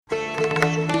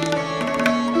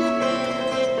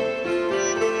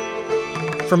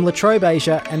From La Trobe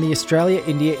Asia and the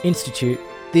Australia-India Institute,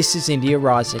 this is India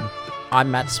Rising.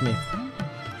 I'm Matt Smith.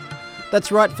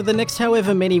 That's right, for the next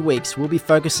however many weeks, we'll be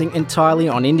focusing entirely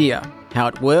on India, how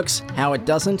it works, how it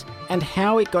doesn't, and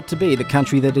how it got to be the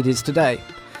country that it is today.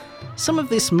 Some of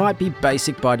this might be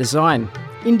basic by design.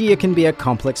 India can be a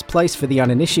complex place for the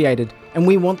uninitiated, and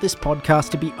we want this podcast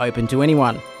to be open to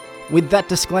anyone. With that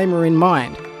disclaimer in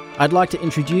mind, I'd like to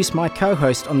introduce my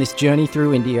co-host on this journey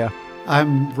through India.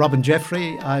 I'm Robin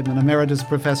Jeffrey. I'm an Emeritus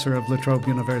Professor of Trobe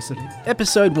University.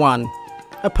 Episode 1,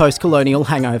 A Post-Colonial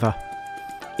Hangover.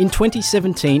 In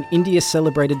 2017, India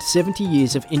celebrated 70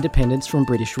 years of independence from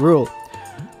British rule.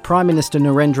 Prime Minister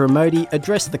Narendra Modi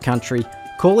addressed the country,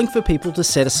 calling for people to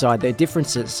set aside their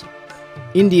differences.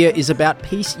 India is about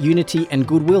peace, unity and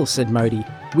goodwill, said Modi.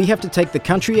 We have to take the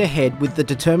country ahead with the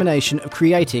determination of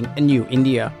creating a new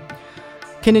India.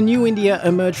 Can a new India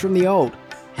emerge from the old?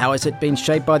 How has it been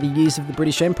shaped by the years of the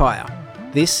British Empire?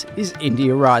 This is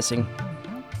India Rising.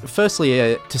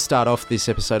 Firstly, to start off this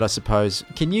episode, I suppose,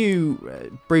 can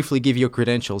you briefly give your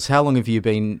credentials? How long have you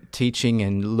been teaching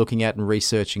and looking at and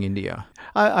researching India?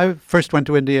 I first went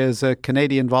to India as a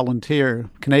Canadian volunteer,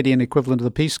 Canadian equivalent of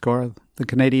the Peace Corps, the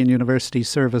Canadian University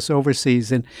Service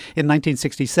overseas in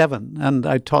 1967. And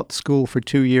I taught school for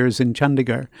 2 years in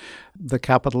Chandigarh, the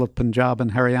capital of Punjab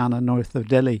and Haryana, north of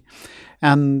Delhi.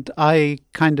 And I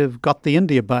kind of got the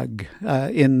India bug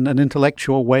in an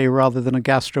intellectual way rather than a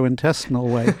gastrointestinal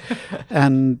way.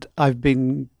 And I've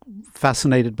been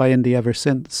fascinated by India ever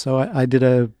since. So I did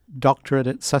a doctorate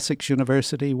at Sussex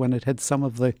University when it had some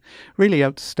of the really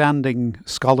outstanding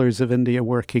scholars of India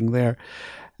working there.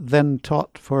 Then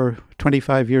taught for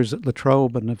 25 years at La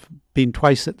Trobe and have been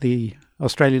twice at the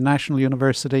Australian National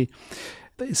University.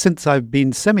 Since I've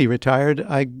been semi-retired,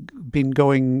 I've been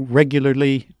going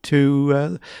regularly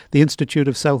to the Institute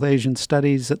of South Asian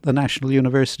Studies at the National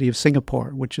University of Singapore,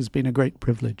 which has been a great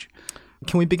privilege.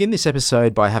 Can we begin this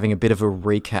episode by having a bit of a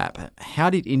recap?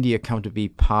 How did India come to be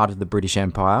part of the British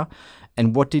Empire,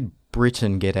 and what did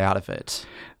Britain get out of it?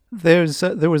 There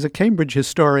was a Cambridge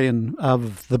historian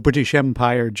of the British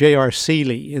Empire, J.R.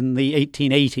 Seeley, in the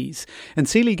 1880s, and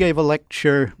Seeley gave a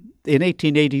lecture in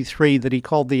 1883 that he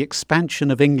called The Expansion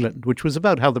of England, which was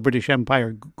about how the British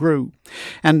Empire grew.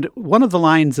 And one of the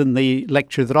lines in the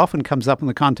lecture that often comes up in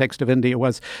the context of India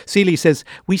was, Seeley says,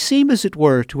 "We seem, as it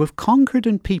were, to have conquered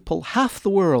and peopled half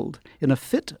the world in a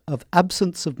fit of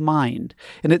absence of mind."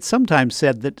 And it's sometimes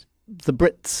said that the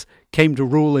Brits came to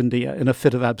rule India in a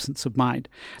fit of absence of mind.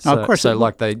 Now, of course, they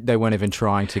weren't even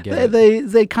trying to get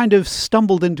it. They kind of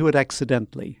stumbled into it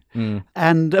accidentally.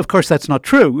 And of course, that's not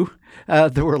true.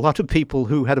 There were a lot of people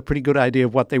who had a pretty good idea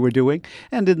of what they were doing.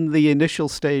 And in the initial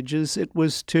stages, it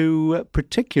was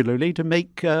particularly to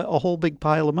make a whole big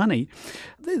pile of money.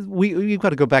 We've got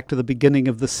to go back to the beginning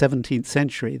of the 17th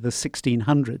century, the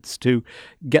 1600s, to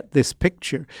get this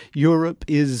picture. Europe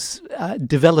is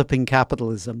developing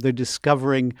capitalism. They're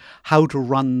discovering how to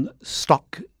run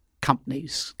stock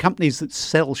companies that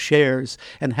sell shares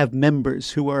and have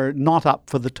members who are not up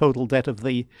for the total debt of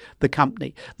the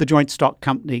company. The joint stock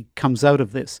company comes out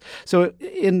of this. So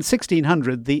in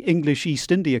 1600, the English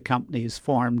East India Company is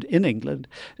formed in England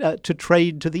to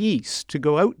trade to the east, to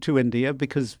go out to India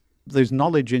because there's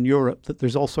knowledge in Europe that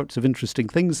there's all sorts of interesting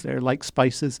things there, like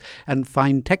spices and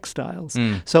fine textiles.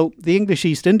 So the English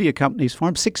East India Company is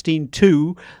formed.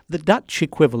 1602, the Dutch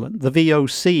equivalent, the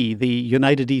VOC, the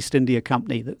United East India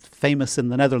Company, that's famous in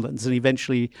the Netherlands and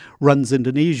eventually runs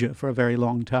Indonesia for a very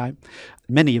long time.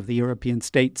 Many of the European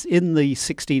states in the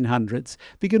 1600s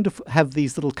begin to have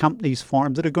these little companies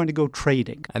formed that are going to go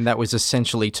trading. And that was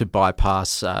essentially to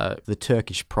bypass the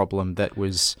Turkish problem that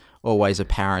was always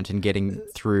apparent in getting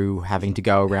through having to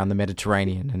go around the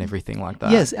Mediterranean and everything like that.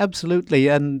 Yes, absolutely.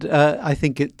 And I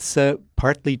think it's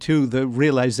partly too the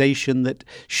realization that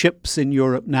ships in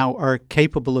Europe now are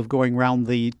capable of going around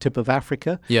the tip of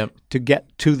Africa to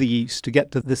get to the east, to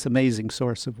get to this amazing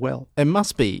source of wealth. It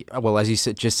must be, well, as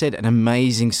you just said, an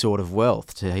amazing sort of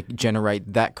wealth to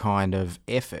generate that kind of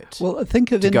effort. Well,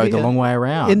 think of India, go the long way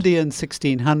around. India in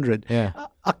 1600. Yeah.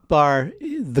 Akbar,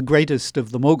 the greatest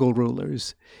of the Mughal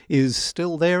rulers, is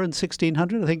still there in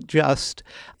 1600, I think just.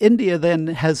 India then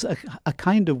has a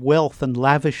kind of wealth and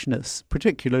lavishness,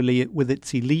 particularly with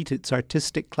its elite, its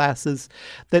artistic classes,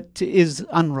 that is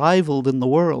unrivaled in the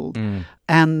world.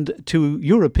 And to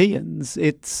Europeans,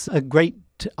 it's a great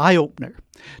eye-opener.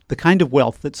 The kind of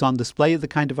wealth that's on display, the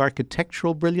kind of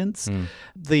architectural brilliance.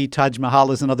 The Taj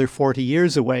Mahal is another 40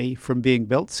 years away from being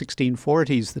built,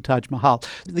 1640s, the Taj Mahal.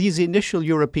 These initial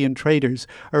European traders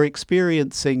are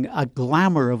experiencing a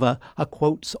glamour of a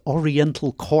quotes,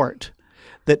 oriental court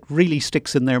that really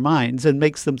sticks in their minds and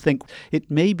makes them think it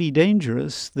may be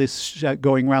dangerous, this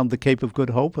going around the Cape of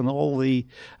Good Hope and all the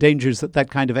dangers that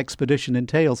kind of expedition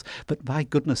entails. But my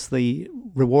goodness, the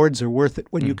rewards are worth it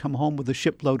when you come home with a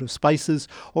shipload of spices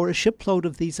or a shipload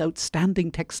of these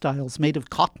outstanding textiles made of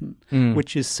cotton,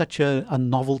 which is such a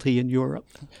novelty in Europe.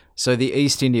 So the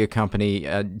East India Company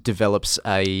develops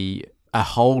a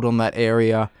hold on that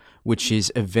area, which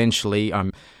is eventually,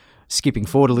 I'm skipping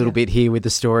forward a little bit here with the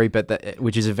story, but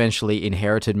which is eventually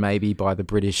inherited maybe by the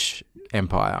British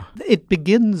Empire. It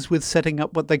begins with setting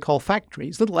up what they call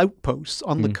factories, little outposts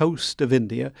on the coast of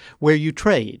India where you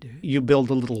trade. You build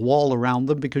a little wall around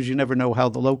them because you never know how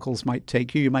the locals might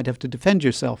take you. You might have to defend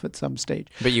yourself at some stage.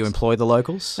 But you employ the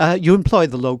locals? You employ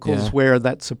the locals where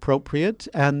that's appropriate,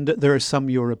 and there are some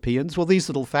Europeans. Well, these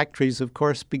little factories, of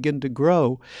course, begin to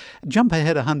grow. Jump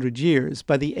ahead 100 years.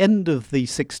 By the end of the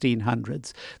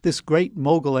 1600s, this great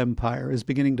Mughal empire is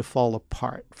beginning to fall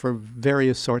apart for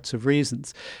various sorts of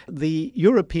reasons. The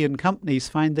European companies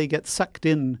find they get sucked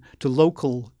in to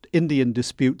local Indian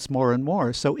disputes more and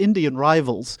more. So Indian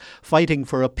rivals fighting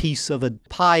for a piece of a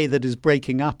pie that is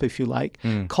breaking up, if you like,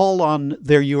 call on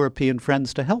their European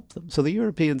friends to help them. So the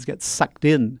Europeans get sucked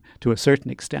in to a certain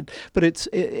extent. But it's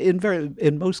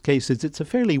in most cases, it's a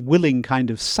fairly willing kind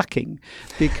of sucking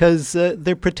because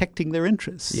they're protecting their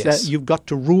interests. Yes. You've got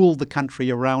to rule the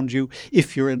country around you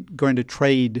if you're going to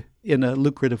trade in a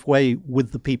lucrative way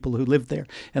with the people who live there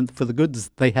and for the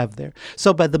goods they have there.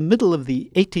 So by the middle of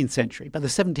the 18th century, by the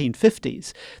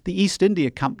 1750s, the East India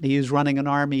Company is running an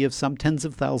army of some tens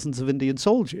of thousands of Indian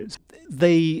soldiers.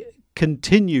 They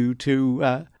continue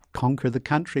to conquer the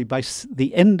country. By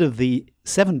the end of the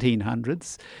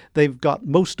 1700s, they've got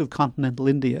most of continental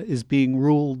India is being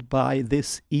ruled by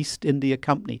this East India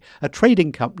Company, a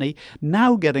trading company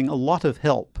now getting a lot of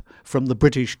help from the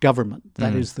British government,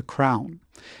 that is the Crown.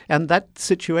 And that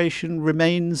situation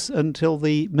remains until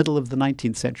the middle of the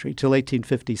 19th century, till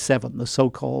 1857, the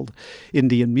so-called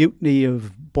Indian Mutiny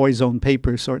of boys' own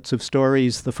paper sorts of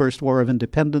stories, the First War of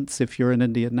Independence, if you're an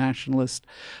Indian nationalist,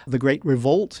 the Great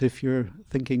Revolt, if you're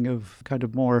thinking of kind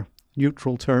of more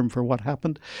neutral term for what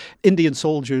happened. Indian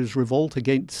soldiers revolt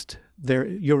against their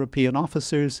European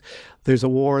officers. There's a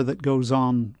war that goes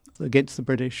on against the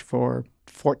British for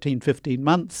 14, 15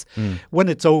 months. When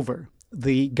it's over,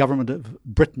 the government of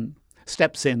Britain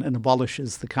steps in and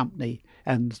abolishes the company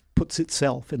and puts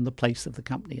itself in the place of the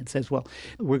company and says, well,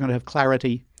 we're going to have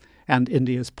clarity and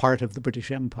India is part of the British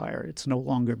Empire. It's no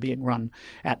longer being run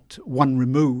at one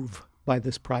remove by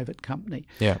this private company.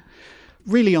 Yeah.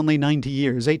 Really only 90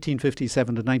 years,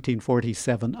 1857 to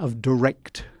 1947, of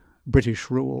direct British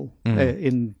rule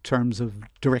in terms of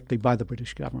directly by the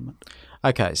British government.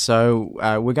 Okay, so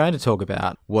we're going to talk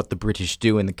about what the British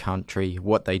do in the country,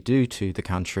 what they do to the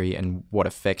country, and what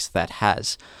effects that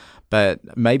has.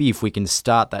 But maybe if we can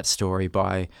start that story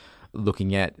by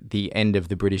looking at the end of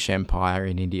the British Empire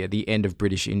in India, the end of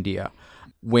British India.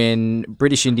 When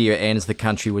British India ends, the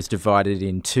country was divided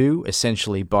in two,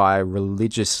 essentially by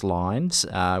religious lines,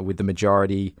 with the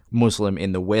majority Muslim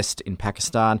in the west in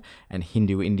Pakistan and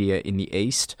Hindu India in the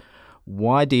east.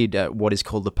 Why did what is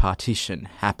called the partition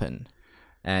happen?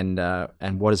 And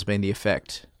what has been the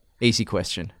effect? Easy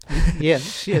question.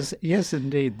 Yes,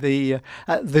 indeed.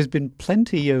 There's been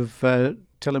plenty of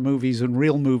telemovies and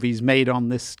real movies made on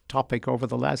this topic over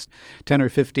the last 10 or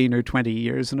 15 or 20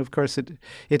 years. And of course,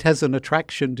 it has an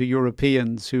attraction to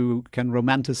Europeans who can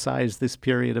romanticize this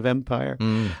period of empire.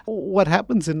 What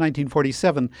happens in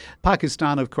 1947,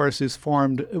 Pakistan, of course, is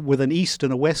formed with an east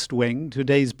and a west wing.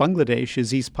 Today's Bangladesh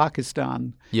is East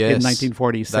Pakistan in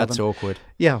 1947. That's awkward.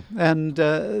 Yeah, and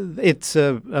it's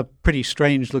a pretty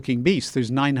strange-looking beast. There's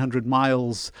 900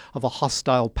 miles of a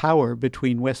hostile power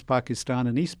between West Pakistan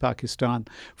and East Pakistan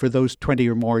for those 20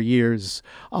 or more years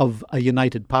of a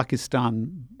united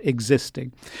Pakistan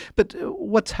existing. But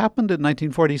what's happened in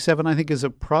 1947, I think, is a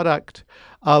product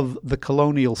of the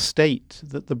colonial state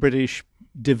that the British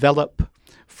develop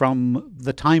from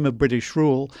the time of British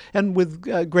rule and with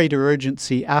greater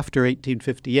urgency after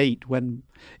 1858 when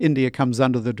India comes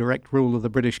under the direct rule of the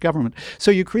British government.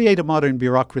 So you create a modern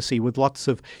bureaucracy with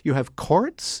you have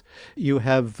courts, you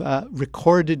have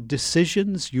recorded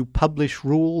decisions, you publish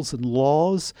rules and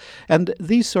laws, and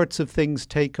these sorts of things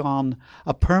take on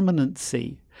a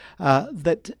permanency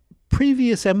that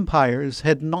previous empires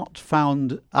had not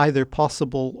found either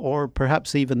possible or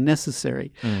perhaps even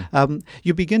necessary.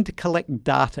 You begin to collect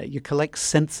data, you collect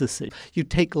censuses, you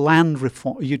take land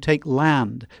reform, you take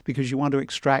land because you want to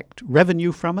extract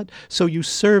revenue from it, so you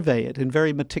survey it in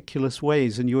very meticulous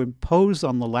ways and you impose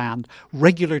on the land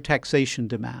regular taxation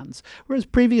demands, whereas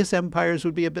previous empires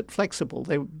would be a bit flexible.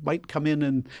 They might come in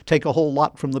and take a whole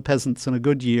lot from the peasants in a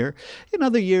good year. In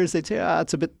other years they'd say,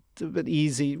 it's a bit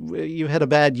easy. You had a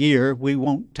bad year. We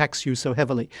won't tax you so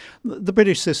heavily. The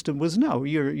British system was no.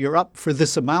 You're up for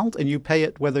this amount and you pay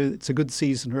it whether it's a good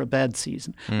season or a bad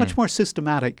season. Much more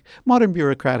systematic, modern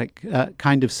bureaucratic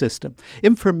kind of system.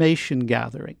 Information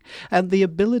gathering and the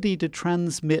ability to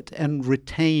transmit and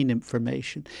retain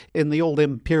information. In the old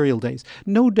imperial days,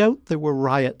 no doubt there were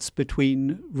riots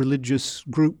between religious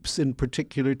groups in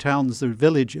particular towns or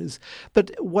villages, but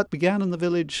what began in the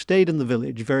village stayed in the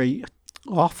village very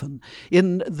often.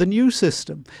 In the new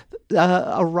system,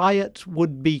 a riot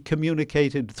would be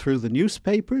communicated through the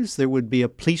newspapers. There would be a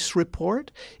police report.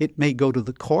 It may go to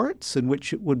the courts, in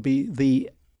which it would be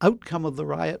the outcome of the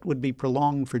riot would be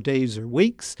prolonged for days or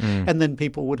weeks, and then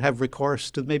people would have recourse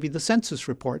to maybe the census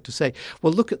report to say,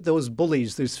 well, look at those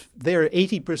bullies. They're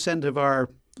 80% of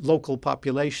our local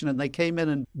population, and they came in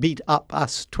and beat up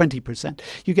us 20%.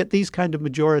 You get these kind of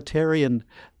majoritarian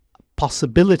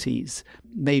possibilities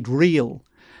made real.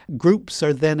 Groups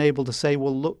are then able to say,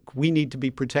 well, look, we need to be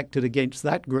protected against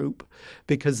that group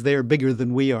because they're bigger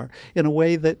than we are, in a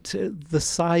way that the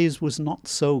size was not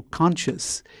so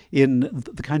conscious in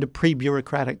the kind of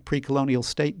pre-bureaucratic, pre-colonial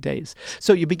state days.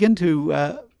 So you begin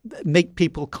to make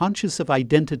people conscious of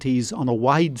identities on a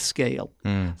wide scale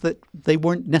that they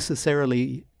weren't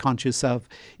necessarily conscious of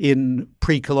in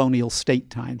pre-colonial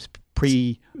state times,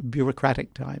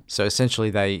 pre-bureaucratic time. So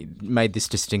essentially they made this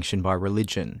distinction by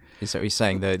religion. Is that what you're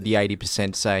saying? The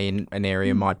 80%, say, in an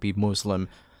area might be Muslim,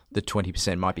 the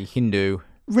 20% might be Hindu.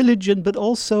 Religion, but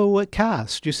also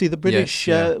caste. You see, the British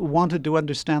wanted to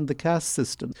understand the caste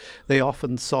system. They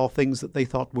often saw things that they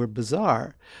thought were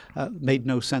bizarre, made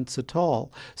no sense at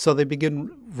all. So they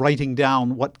begin writing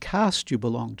down what caste you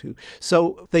belong to.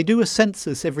 So they do a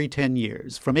census every 10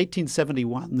 years. From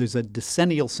 1871, there's a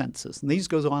decennial census, and these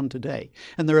goes on today.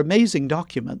 And they're amazing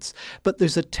documents, but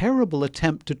there's a terrible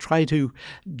attempt to try to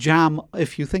jam,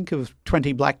 if you think of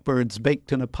 20 blackbirds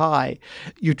baked in a pie,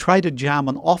 you try to jam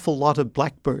an awful lot of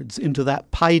blackbirds into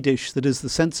that pie dish that is the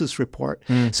census report.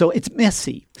 So it's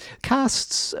messy.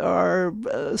 Castes are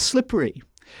slippery.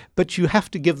 But you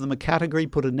have to give them a category,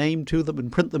 put a name to them,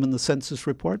 and print them in the census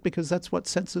report, because that's what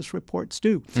census reports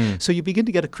do. So you begin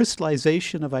to get a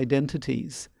crystallization of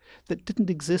identities that didn't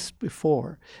exist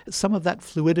before. Some of that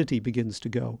fluidity begins to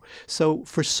go. So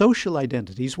for social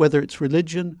identities, whether it's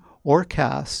religion or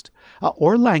caste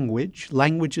or language,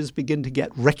 languages begin to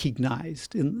get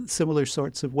recognized in similar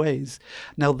sorts of ways.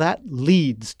 Now that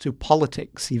leads to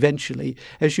politics eventually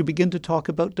as you begin to talk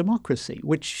about democracy,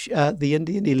 which the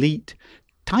Indian elite,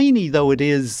 tiny though it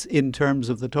is in terms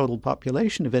of the total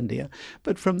population of India,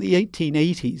 but from the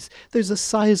 1880s, there's a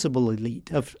sizable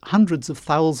elite of hundreds of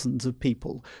thousands of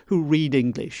people who read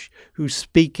English, who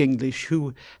speak English,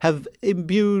 who have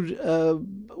imbued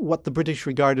what the British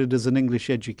regarded as an English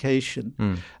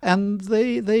education. And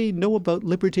they know about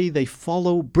liberty. They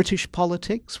follow British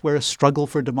politics, where a struggle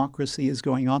for democracy is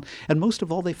going on. And most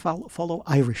of all, they follow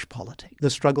Irish politics,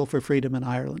 the struggle for freedom in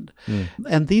Ireland.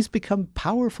 And these become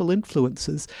powerful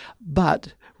influences.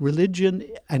 But religion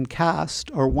and caste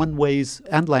are one ways,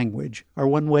 and language are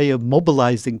one way of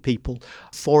mobilizing people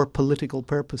for political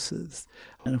purposes.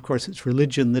 And of course, it's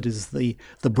religion that is the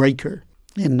breaker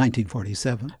in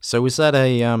 1947. So was that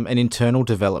an internal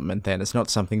development then? It's not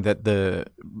something that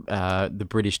the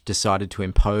British decided to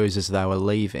impose as they were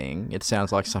leaving. It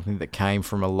sounds like something that came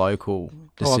from a local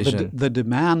decision. The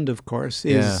demand, of course,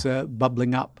 is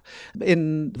bubbling up.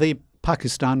 In the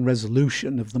Pakistan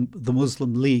resolution of the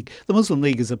Muslim League. The Muslim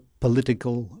League is a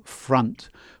political front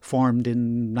formed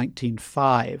in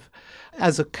 1905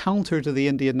 as a counter to the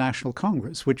Indian National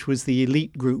Congress, which was the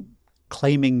elite group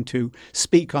claiming to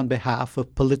speak on behalf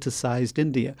of politicized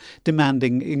India,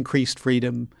 demanding increased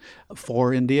freedom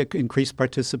for India, increased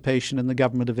participation in the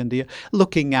government of India,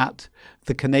 looking at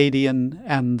the Canadian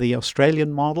and the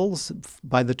Australian models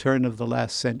by the turn of the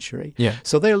last century.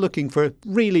 So they're looking for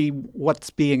really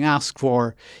what's being asked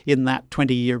for in that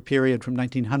 20-year period from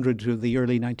 1900 to the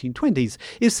early 1920s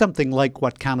is something like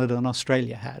what Canada and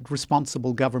Australia had,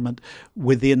 responsible government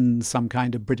within some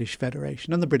kind of British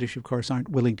federation. And the British, of course, aren't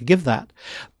willing to give that.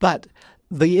 But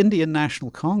the Indian National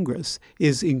Congress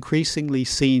is increasingly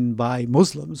seen by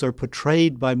Muslims or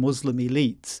portrayed by Muslim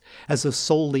elites as a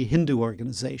solely Hindu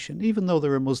organization, even though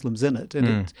there are Muslims in it,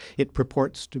 and it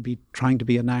purports to be trying to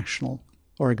be a national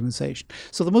organization.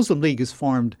 So the Muslim League is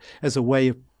formed as a way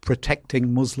of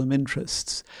protecting Muslim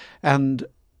interests, and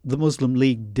the Muslim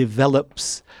League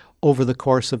develops over the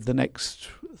course of the next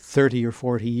 30 or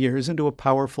 40 years into a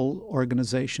powerful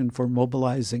organization for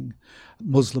mobilizing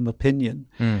Muslim opinion.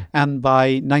 And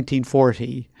by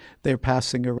 1940, they're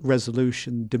passing a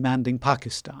resolution demanding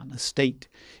Pakistan, a state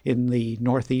in the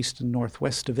northeast and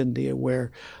northwest of India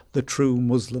where the true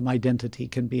Muslim identity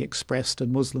can be expressed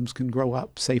and Muslims can grow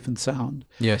up safe and sound.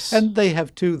 Yes. And they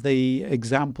have, too, the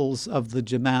examples of the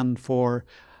demand for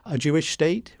a Jewish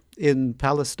state in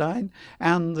Palestine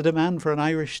and the demand for an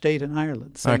Irish state in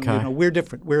Ireland. Saying, we're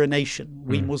different. We're a nation.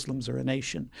 We Muslims are a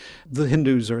nation. The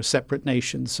Hindus are a separate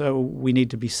nation, so we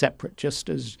need to be separate, just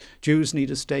as Jews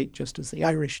need a state, just as the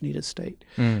Irish need a state.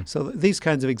 So these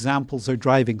kinds of examples are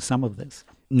driving some of this.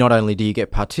 Not only do you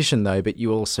get partition, though, but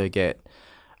you also get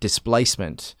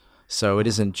displacement. So it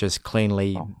isn't just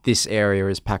cleanly this area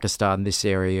is Pakistan, this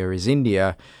area is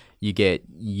India. You get,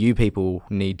 you people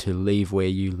need to leave where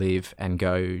you live and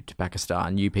go to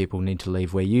Pakistan. You people need to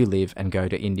leave where you live and go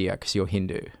to India because you're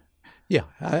Hindu. Yeah,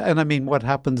 and I mean, what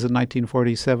happens in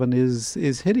 1947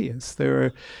 is hideous.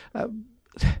 There are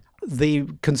the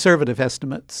conservative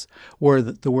estimates were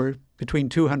that there were between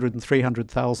 200 and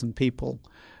 300,000 people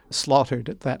slaughtered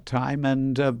at that time.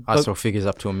 And I saw figures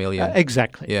up to 1 million.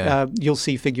 Exactly. Yeah. You'll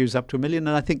see figures up to 1 million,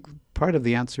 and I think part of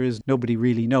the answer is nobody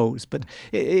really knows. But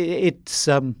it's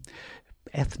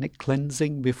ethnic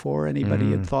cleansing before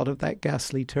anybody had thought of that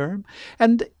ghastly term.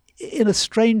 And in a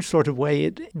strange sort of way,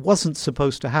 it wasn't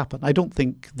supposed to happen. I don't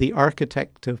think the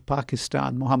architect of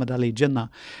Pakistan, Muhammad Ali Jinnah,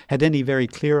 had any very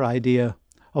clear idea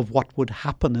of what would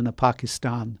happen in a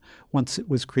Pakistan once it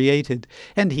was created.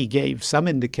 And he gave some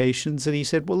indications, and he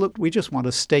said, well, look, we just want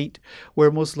a state where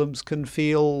Muslims can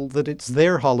feel that it's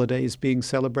their holidays being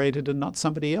celebrated and not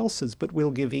somebody else's, but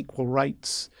we'll give equal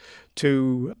rights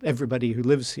to everybody who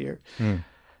lives here.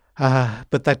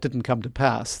 But that didn't come to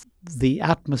pass. The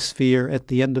atmosphere at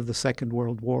the end of the Second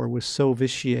World War was so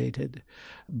vitiated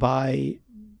by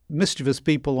mischievous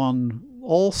people on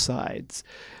all sides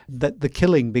that the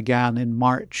killing began in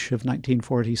March of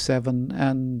 1947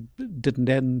 and didn't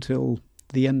end till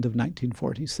the end of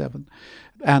 1947.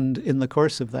 And in the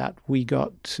course of that, we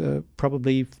got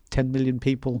probably 10 million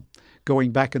people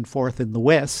going back and forth in the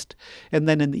West. And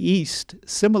then in the East,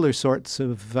 similar sorts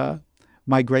of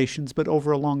migrations, but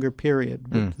over a longer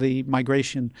period. The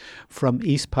migration from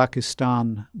East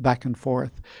Pakistan back and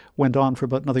forth went on for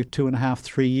about another 2.5,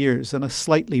 3 years in a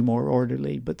slightly more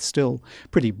orderly, but still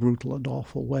pretty brutal and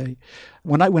awful way.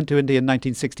 When I went to India in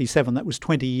 1967, that was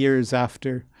 20 years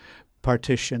after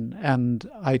partition, and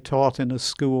I taught in a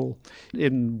school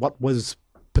in what was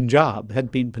Punjab,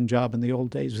 had been Punjab in the old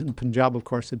days. And Punjab, of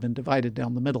course, had been divided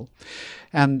down the middle.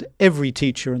 And every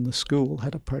teacher in the school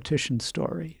had a partition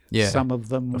story. Yeah, some of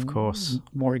them, of course,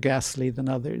 more ghastly than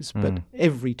others, but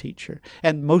every teacher.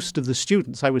 And most of the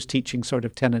students, I was teaching sort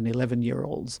of 10 and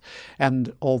 11-year-olds,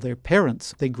 and all their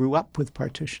parents, they grew up with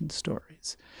partition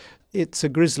stories. It's a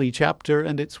grisly chapter,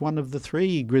 and it's one of the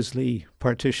 3 grisly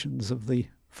partitions of the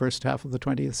first half of the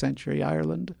 20th century: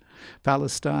 Ireland,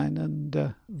 Palestine, and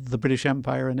the British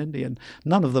Empire and India. And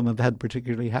none of them have had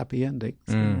particularly happy endings.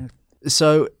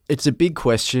 So it's a big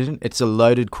question. It's a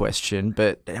loaded question.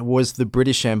 But was the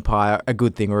British Empire a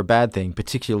good thing or a bad thing,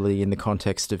 particularly in the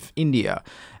context of India?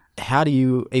 How do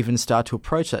you even start to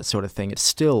approach that sort of thing? It's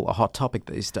still a hot topic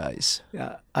these days.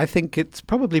 Yeah, I think it's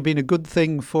probably been a good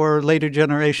thing for later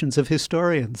generations of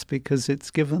historians because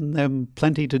it's given them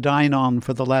plenty to dine on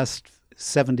for the last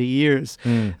 70 years.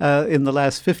 In the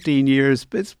last 15 years,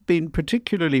 it's been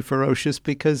particularly ferocious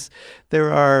because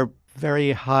there are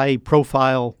very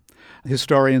high-profile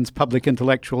historians, public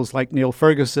intellectuals like Neil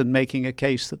Ferguson making a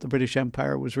case that the British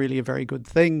Empire was really a very good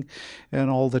thing,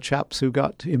 and all the chaps who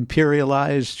got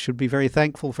imperialized should be very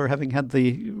thankful for having had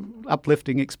the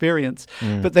uplifting experience.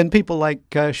 But then people like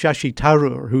Shashi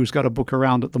Tharoor, who's got a book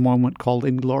around at the moment called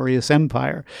Inglorious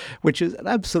Empire, which is an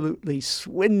absolutely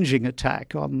swinging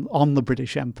attack on the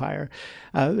British Empire.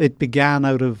 It began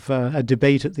out of a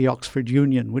debate at the Oxford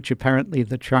Union, which apparently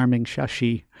the charming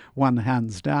Shashi won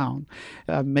hands down.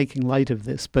 I'm making light of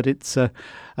this, but it's an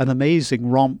amazing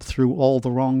romp through all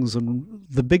the wrongs and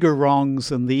the bigger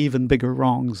wrongs and the even bigger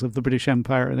wrongs of the British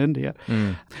Empire in India.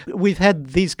 We've had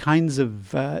these kinds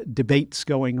of debates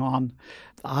going on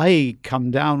I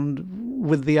come down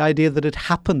with the idea that it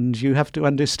happened. You have to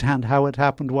understand how it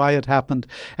happened, why it happened,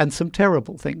 and some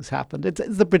terrible things happened.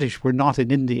 The British were not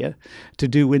in India to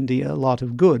do India a lot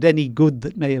of good. Any good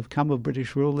that may have come of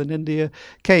British rule in India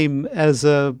came as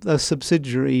a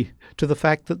subsidiary to the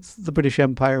fact that the British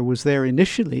Empire was there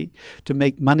initially to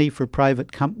make money for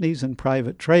private companies and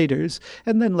private traders,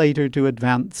 and then later to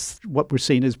advance what were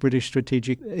seen as British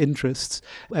strategic interests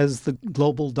as the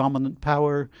global dominant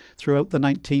power throughout the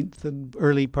 19th and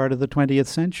early part of the 20th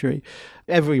century.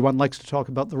 Everyone likes to talk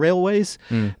about the railways,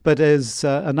 but as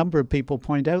a number of people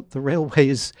point out, the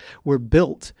railways were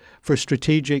built for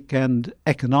strategic and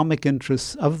economic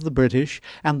interests of the British,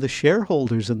 and the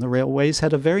shareholders in the railways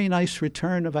had a very nice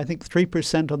return of, I think,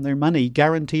 3% on their money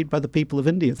guaranteed by the people of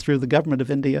India through the government of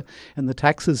India and the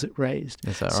taxes it raised.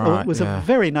 Is that so right? It was a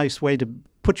very nice way to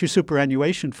put your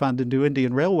superannuation fund into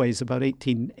Indian Railways about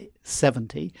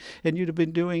 1870, and you'd have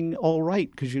been doing all right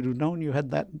because you'd have known you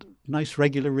had that nice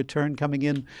regular return coming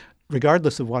in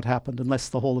regardless of what happened, unless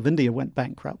the whole of India went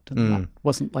bankrupt, and that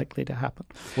wasn't likely to happen.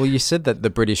 Well, you said that the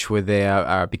British were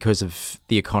there because of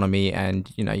the economy,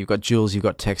 and you've got jewels, you've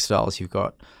got textiles, you've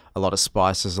got a lot of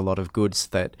spices, a lot of goods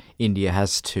that India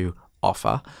has to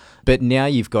offer. But now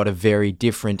you've got a very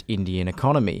different Indian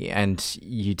economy, and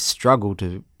you'd struggle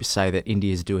to say that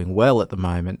India is doing well at the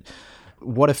moment.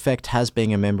 What effect has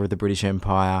being a member of the British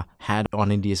Empire had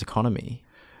on India's economy?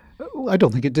 I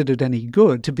don't think it did it any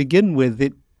good. To begin with,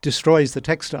 it destroys the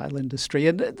textile industry,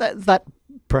 and that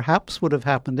perhaps would have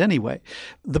happened anyway.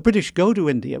 The British go to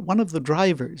India. One of the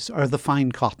drivers are the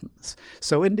fine cottons.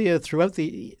 So India, throughout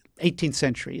the 18th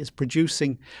century, is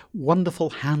producing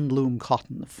wonderful handloom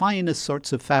cotton, the finest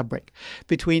sorts of fabric.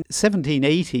 Between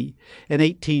 1780 and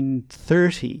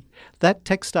 1830, that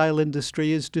textile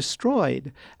industry is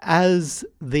destroyed as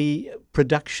the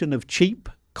production of cheap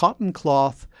cotton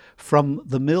cloth from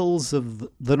the mills of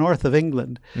the north of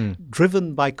England,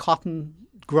 driven by cotton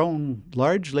grown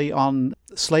largely on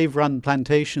slave-run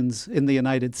plantations in the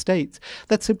United States.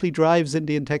 That simply drives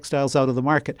Indian textiles out of the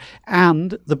market.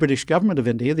 And the British government of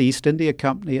India, the East India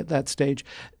Company at that stage,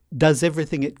 does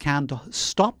everything it can to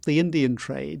stop the Indian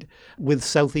trade with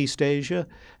Southeast Asia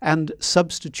and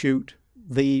substitute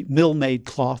the mill-made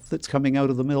cloth that's coming out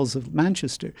of the mills of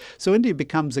Manchester. So India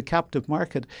becomes a captive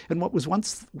market, and what was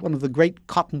once one of the great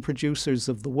cotton producers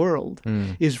of the world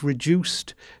is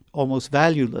reduced almost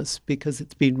valueless because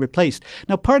it's been replaced.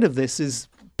 Now, part of this is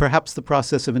perhaps the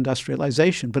process of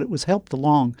industrialization, but it was helped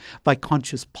along by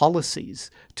conscious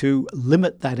policies to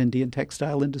limit that Indian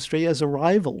textile industry as a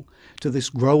rival to this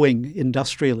growing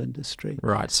industrial industry.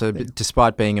 Right. So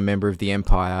despite being a member of the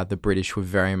empire, the British were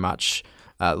very much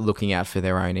looking out for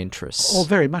their own interests. Oh,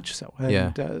 very much so.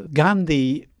 And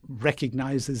Gandhi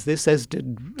recognizes this, as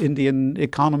did Indian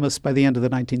economists by the end of the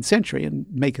 19th century, and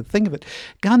make a thing of it.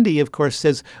 Gandhi, of course,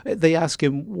 says, they ask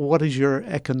him, what is your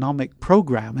economic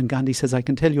program? And Gandhi says, I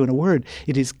can tell you in a word,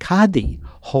 it is khadi,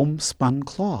 homespun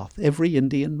cloth. Every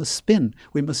Indian must spin.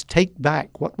 We must take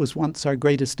back what was once our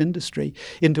greatest industry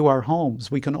into our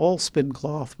homes. We can all spin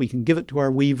cloth. We can give it to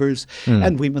our weavers,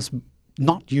 and we must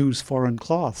not use foreign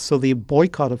cloth. So the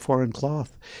boycott of foreign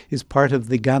cloth is part of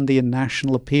the Gandhian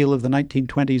national appeal of the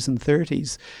 1920s and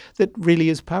 30s that really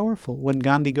is powerful. When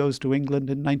Gandhi goes to England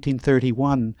in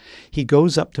 1931, he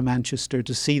goes up to Manchester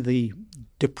to see the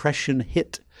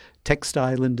depression-hit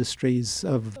textile industries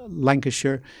of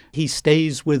Lancashire. He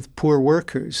stays with poor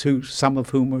workers, some of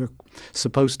whom are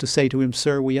supposed to say to him,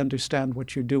 sir, we understand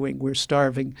what you're doing. We're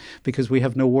starving because we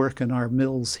have no work in our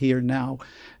mills here now.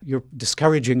 You're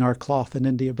discouraging our cloth in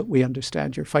India, but we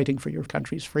understand you're fighting for your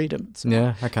country's freedom. So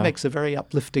it makes a very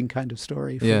uplifting kind of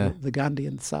story for the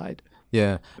Gandhian side.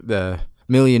 Yeah. The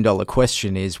million-dollar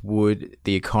question is, would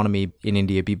the economy in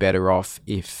India be better off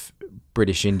if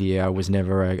British India was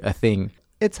never a thing?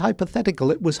 It's hypothetical.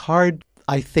 It was hard,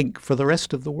 I think, for the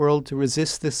rest of the world to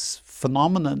resist this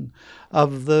phenomenon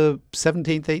of the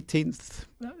 17th, 18th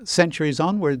centuries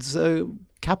onwards,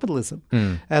 capitalism,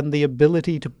 and the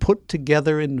ability to put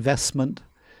together investment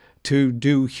to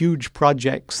do huge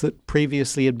projects that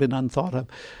previously had been unthought of.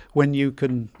 When you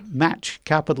can match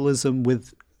capitalism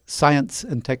with science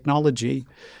and technology,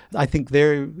 I think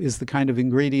there is the kind of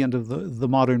ingredient of the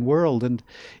modern world, and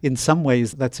in some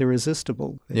ways that's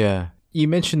irresistible. Yeah. You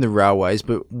mentioned the railways,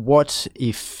 but what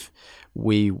if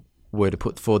we were to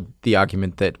put forward the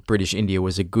argument that British India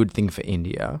was a good thing for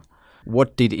India?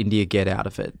 What did India get out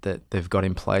of it that they've got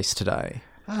in place today?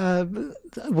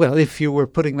 Well, if you were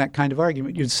putting that kind of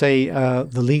argument, you'd say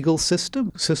the legal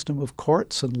system of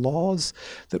courts and laws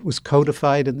that was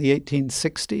codified in the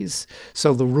 1860s.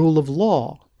 So the rule of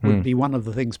law would be one of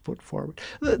the things put forward.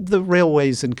 The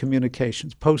railways and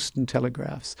communications, post and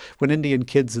telegraphs. When Indian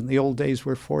kids in the old days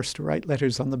were forced to write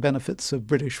letters on the benefits of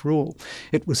British rule,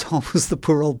 it was always the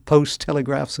poor old post,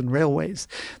 telegraphs and railways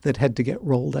that had to get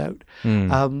rolled out.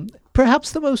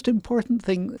 Perhaps the most important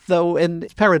thing, though,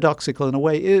 and paradoxical in a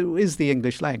way, is the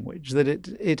English language, that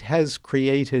it has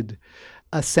created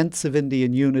a sense of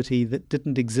Indian unity that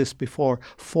didn't exist before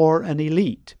for an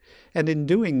elite. And in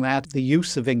doing that, the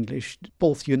use of English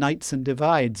both unites and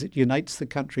divides. It unites the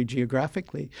country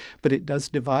geographically, but it does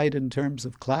divide in terms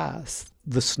of class.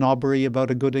 The snobbery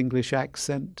about a good English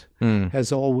accent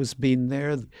has always been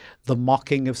there. The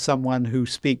mocking of someone who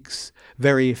speaks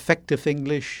very effective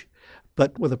English,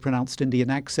 but with a pronounced Indian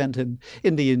accent and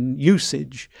Indian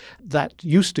usage, that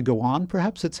used to go on.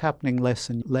 Perhaps it's happening less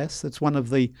and less. That's one of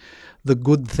the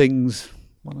good things.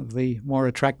 One of the more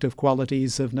attractive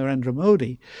qualities of Narendra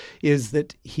Modi is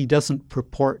that he doesn't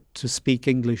purport to speak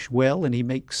English well, and he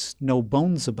makes no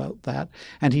bones about that.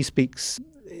 And he speaks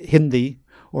Hindi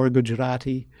or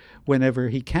Gujarati whenever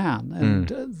he can. And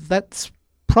that's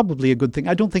probably a good thing.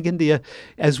 I don't think India,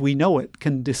 as we know it,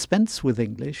 can dispense with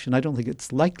English, and I don't think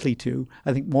it's likely to.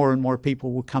 I think more and more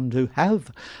people will come to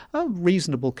have a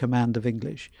reasonable command of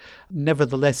English.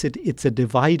 Nevertheless, it's a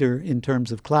divider in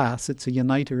terms of class. It's a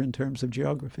uniter in terms of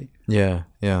geography. Yeah.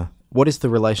 What is the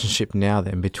relationship now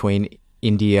then between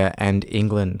India and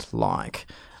England like?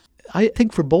 I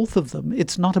think for both of them,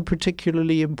 it's not a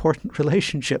particularly important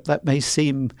relationship. That may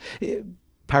seem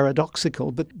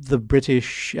paradoxical, but the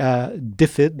British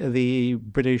DFID, the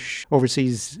British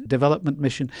Overseas Development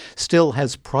Mission, still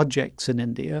has projects in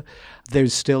India.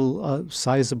 There's still a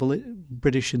sizable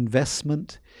British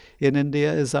investment in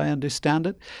India, as I understand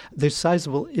it. There's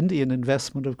sizable Indian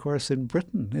investment, of course, in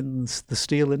Britain, in the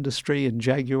steel industry, in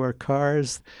Jaguar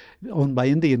cars, owned by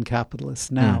Indian capitalists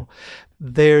now.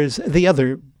 There's the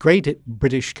other great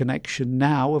British connection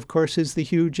now, of course, is the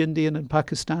huge Indian and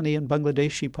Pakistani and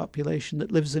Bangladeshi population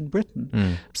that lives in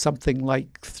Britain. Something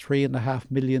like 3.5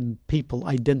 million people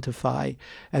identify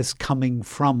as coming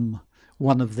from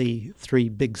one of the three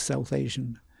big South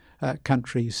Asian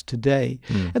countries today.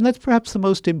 And that's perhaps the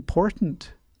most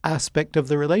important aspect of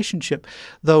the relationship,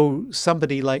 though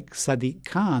somebody like Sadiq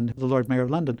Khan, the Lord Mayor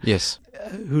of London,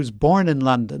 who's born in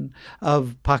London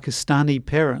of Pakistani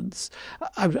parents,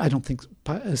 I don't think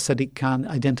Sadiq Khan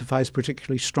identifies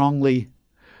particularly strongly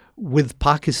with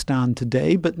Pakistan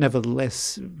today, but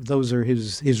nevertheless, those are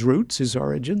his roots, his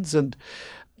origins, and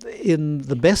in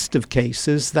the best of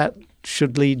cases, that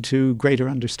should lead to greater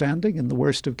understanding. In the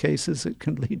worst of cases, it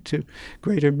can lead to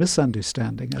greater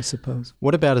misunderstanding, I suppose.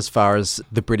 What about as far as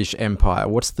the British Empire?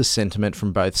 What's the sentiment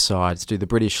from both sides? Do the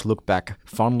British look back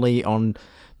fondly on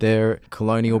their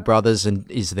colonial brothers, and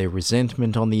is there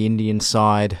resentment on the Indian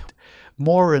side?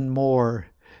 More and more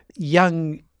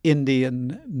young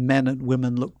Indian men and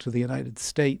women look to the United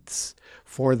States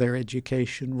for their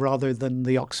education rather than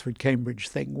the Oxford-Cambridge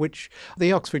thing, which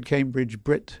the Oxford-Cambridge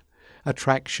Brit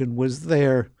attraction was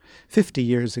there 50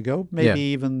 years ago, maybe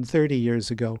even 30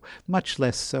 years ago, much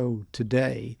less so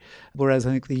today. Whereas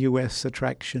I think the US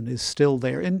attraction is still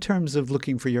there in terms of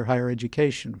looking for your higher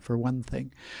education, for one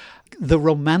thing. The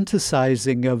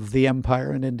romanticizing of the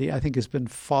empire in India, I think, has been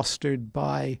fostered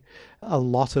by a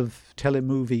lot of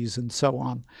telemovies and so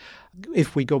on.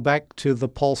 If we go back to the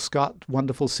Paul Scott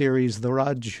wonderful series, The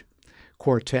Raj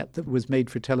Quartet, that was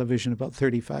made for television about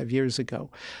 35 years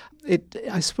ago, it,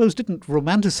 I suppose, didn't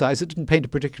romanticize, it didn't paint a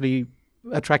particularly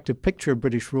attractive picture of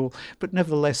British rule, but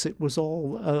nevertheless it was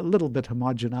all a little bit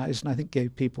homogenized, and I think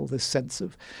gave people this sense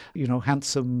of,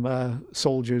 handsome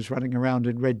soldiers running around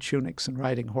in red tunics and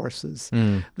riding horses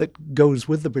that goes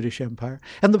with the British Empire.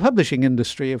 And the publishing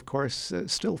industry, of course,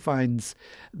 still finds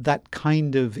that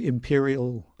kind of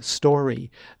imperial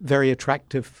story very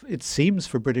attractive, it seems,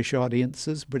 for British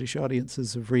audiences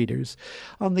of readers.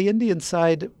 On the Indian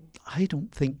side, I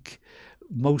don't think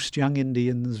most young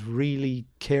Indians really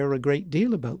care a great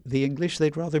deal about the English.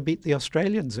 They'd rather beat the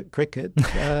Australians at cricket.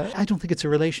 I don't think it's a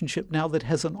relationship now that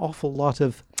has an awful lot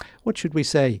of, what should we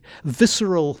say,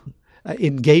 visceral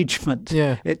engagement.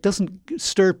 It doesn't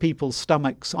stir people's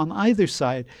stomachs on either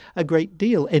side a great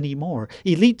deal anymore.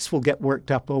 Elites will get worked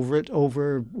up over it,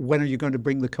 over when are you going to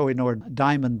bring the Kohinoor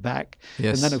diamond back?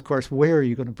 And then, of course, where are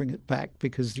you going to bring it back?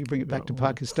 Because you bring it back to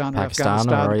Pakistan or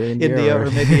Afghanistan, or India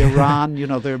or maybe Iran.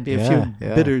 There'll be a few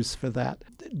bidders for that.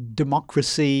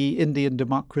 Democracy, Indian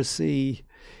democracy,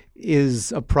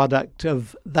 is a product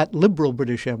of that liberal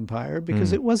British Empire,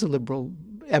 because it was a liberal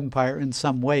empire in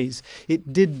some ways.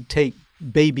 It did take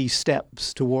baby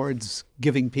steps towards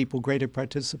giving people greater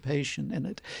participation in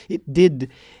it. It did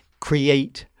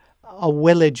create a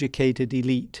well-educated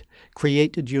elite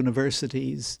created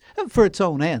universities for its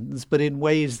own ends, but in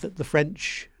ways that the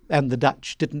French and the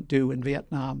Dutch didn't do in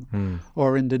Vietnam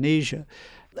or Indonesia.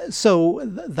 So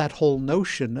that whole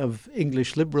notion of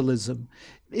English liberalism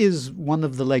is one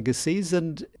of the legacies,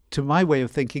 and to my way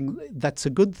of thinking, that's a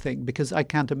good thing, because I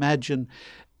can't imagine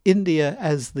India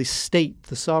as the state,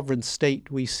 the sovereign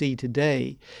state we see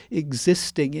today,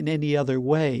 existing in any other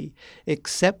way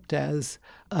except as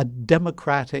a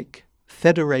democratic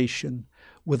federation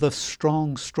with a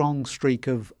strong, strong streak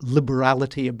of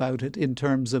liberality about it in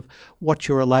terms of what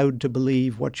you're allowed to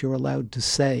believe, what you're allowed to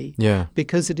say,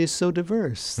 because it is so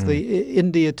diverse.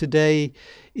 India today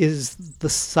is the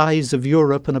size of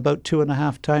Europe and about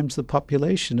 2.5 times the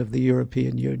population of the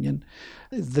European Union.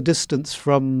 The distance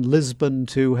from Lisbon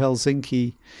to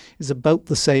Helsinki is about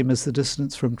the same as the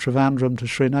distance from Trivandrum to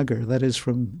Srinagar, that is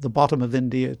from the bottom of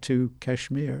India to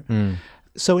Kashmir.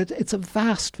 So it's a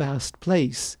vast, vast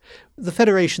place. The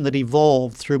federation that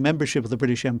evolved through membership of the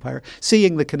British Empire,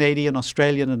 seeing the Canadian,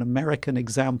 Australian and American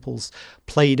examples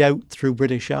played out through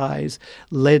British eyes,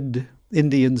 led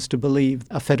Indians to believe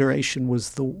a federation was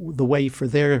the way for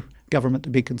their government to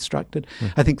be constructed.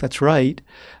 I think that's right.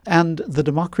 And the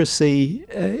democracy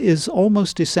is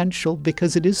almost essential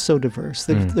because it is so diverse.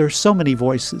 There are so many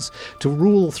voices. To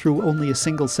rule through only a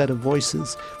single set of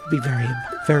voices would be very,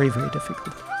 very, very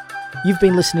difficult. You've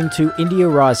been listening to India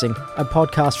Rising, a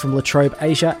podcast from La Trobe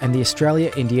Asia and the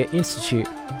Australia-India Institute.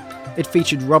 It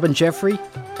featured Robin Jeffrey,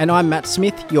 and I'm Matt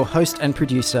Smith, your host and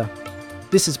producer.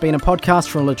 This has been a podcast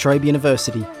from La Trobe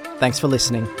University. Thanks for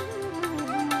listening.